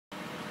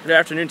Good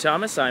afternoon,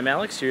 Thomas. I'm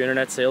Alex, your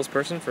internet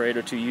salesperson for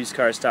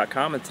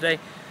 802usecars.com, and today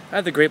I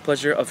have the great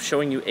pleasure of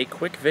showing you a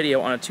quick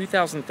video on a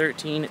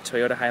 2013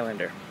 Toyota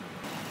Highlander.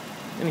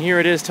 And here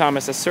it is,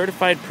 Thomas, a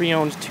certified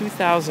pre-owned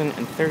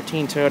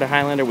 2013 Toyota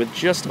Highlander with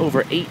just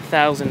over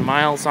 8,000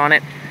 miles on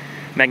it.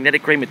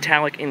 Magnetic gray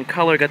metallic in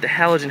color, got the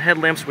halogen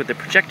headlamps with the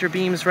projector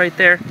beams right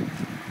there.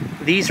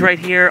 These right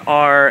here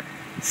are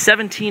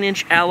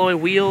 17-inch alloy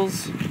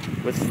wheels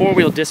with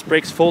four-wheel disc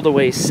brakes,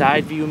 fold-away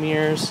side view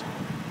mirrors,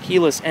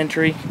 keyless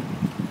entry.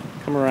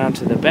 Come around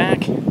to the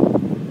back.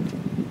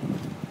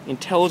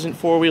 Intelligent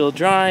four-wheel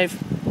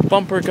drive,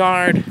 bumper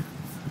guard,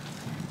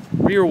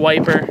 rear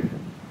wiper,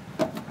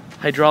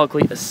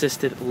 hydraulically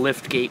assisted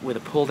lift gate with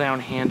a pull-down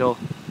handle,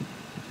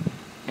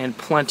 and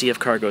plenty of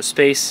cargo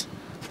space,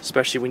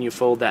 especially when you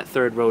fold that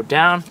third row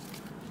down.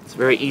 It's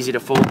very easy to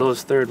fold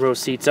those third row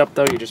seats up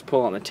though. You just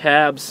pull on the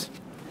tabs,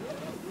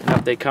 and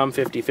up they come,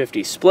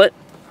 50-50 split.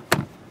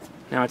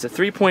 Now it's a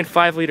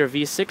 3.5 liter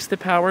V6 that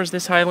powers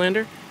this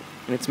Highlander,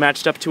 and it's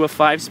matched up to a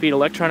 5-speed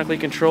electronically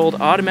controlled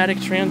automatic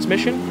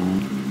transmission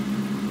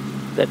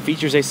that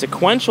features a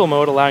sequential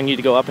mode allowing you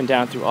to go up and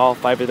down through all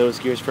 5 of those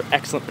gears for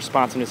excellent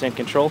responsiveness and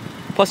control.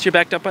 Plus you're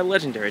backed up by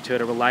legendary Toyota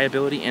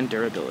reliability and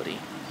durability.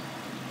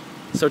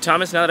 So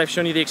Thomas, now that I've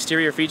shown you the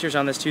exterior features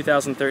on this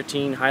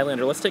 2013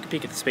 Highlander, let's take a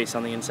peek at the space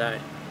on the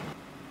inside.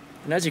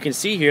 And as you can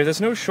see here,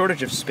 there's no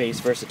shortage of space,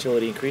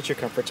 versatility, and creature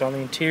comforts on the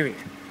interior.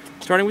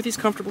 Starting with these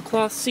comfortable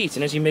cloth seats,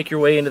 and as you make your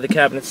way into the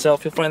cabin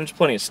itself, you'll find there's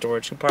plenty of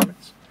storage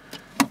compartments.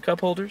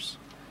 Cup holders,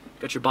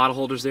 got your bottle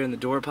holders there in the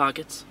door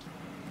pockets,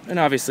 and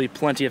obviously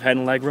plenty of head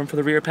and leg room for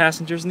the rear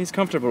passengers in these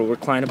comfortable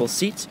reclinable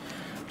seats,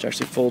 which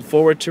actually fold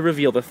forward to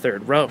reveal the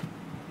third row.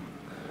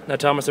 Now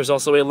Thomas, there's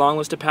also a long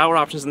list of power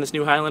options in this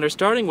new Highlander,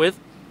 starting with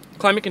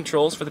climate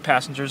controls for the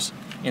passengers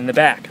in the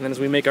back. And then as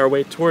we make our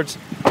way towards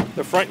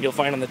the front, you'll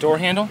find on the door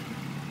handle,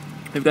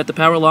 we've got the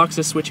power locks.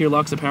 This switch here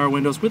locks the power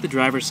windows with the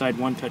driver's side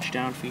one-touch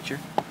down feature.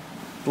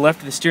 The left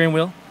of the steering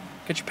wheel,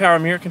 get your power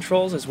mirror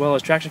controls as well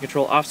as traction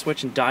control off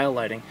switch and dial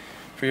lighting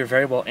for your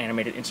very well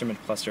animated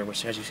instrument cluster,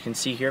 which as you can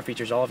see here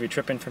features all of your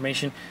trip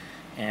information,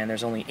 and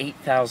there's only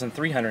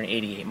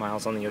 8,388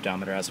 miles on the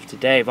odometer as of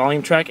today.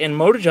 Volume track and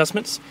mode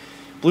adjustments,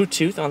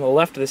 Bluetooth on the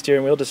left of the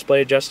steering wheel,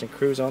 display adjust and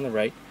cruise on the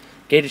right.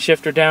 Gated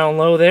shifter down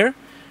low there,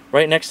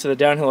 right next to the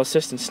downhill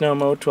assist and snow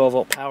mode,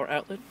 12-volt power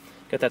outlet.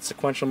 Got that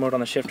sequential mode on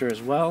the shifter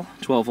as well,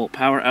 12-volt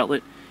power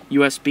outlet,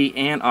 USB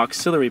and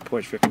auxiliary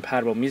ports for your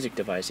compatible music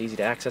device, easy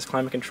to access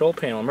climate control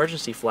panel,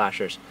 emergency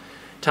flashers.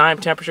 Time,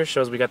 temperature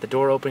shows we got the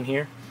door open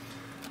here.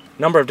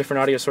 Number of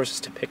different audio sources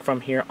to pick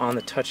from here on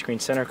the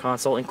touchscreen center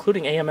console,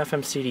 including AM,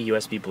 FM, CD,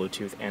 USB,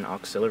 Bluetooth, and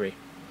auxiliary.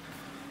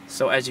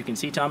 So as you can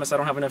see, Thomas, I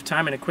don't have enough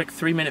time in a quick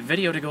 3-minute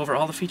video to go over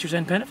all the features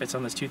and benefits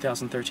on this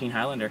 2013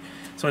 Highlander.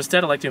 So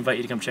instead, I'd like to invite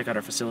you to come check out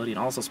our facility and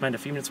also spend a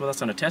few minutes with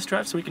us on a test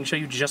drive so we can show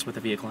you just what the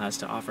vehicle has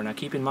to offer. Now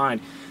keep in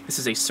mind, this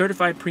is a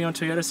certified pre-owned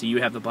Toyota, so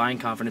you have the buying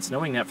confidence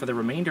knowing that for the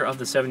remainder of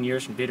the 7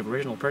 years from date of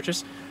original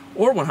purchase,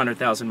 or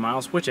 100,000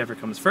 miles, whichever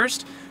comes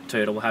first,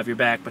 Toyota will have your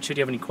back. But should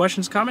you have any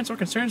questions, comments, or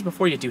concerns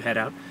before you do head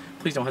out,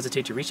 please don't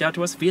hesitate to reach out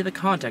to us via the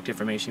contact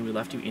information we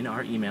left you in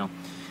our email.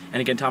 And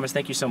again, Thomas,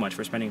 thank you so much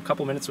for spending a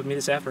couple minutes with me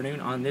this afternoon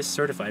on this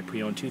certified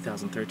pre-owned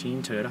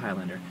 2013 Toyota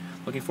Highlander.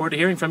 Looking forward to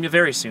hearing from you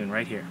very soon,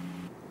 right here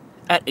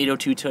at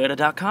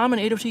 802toyota.com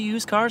and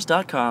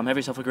 802usecars.com. Have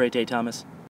yourself a great day, Thomas.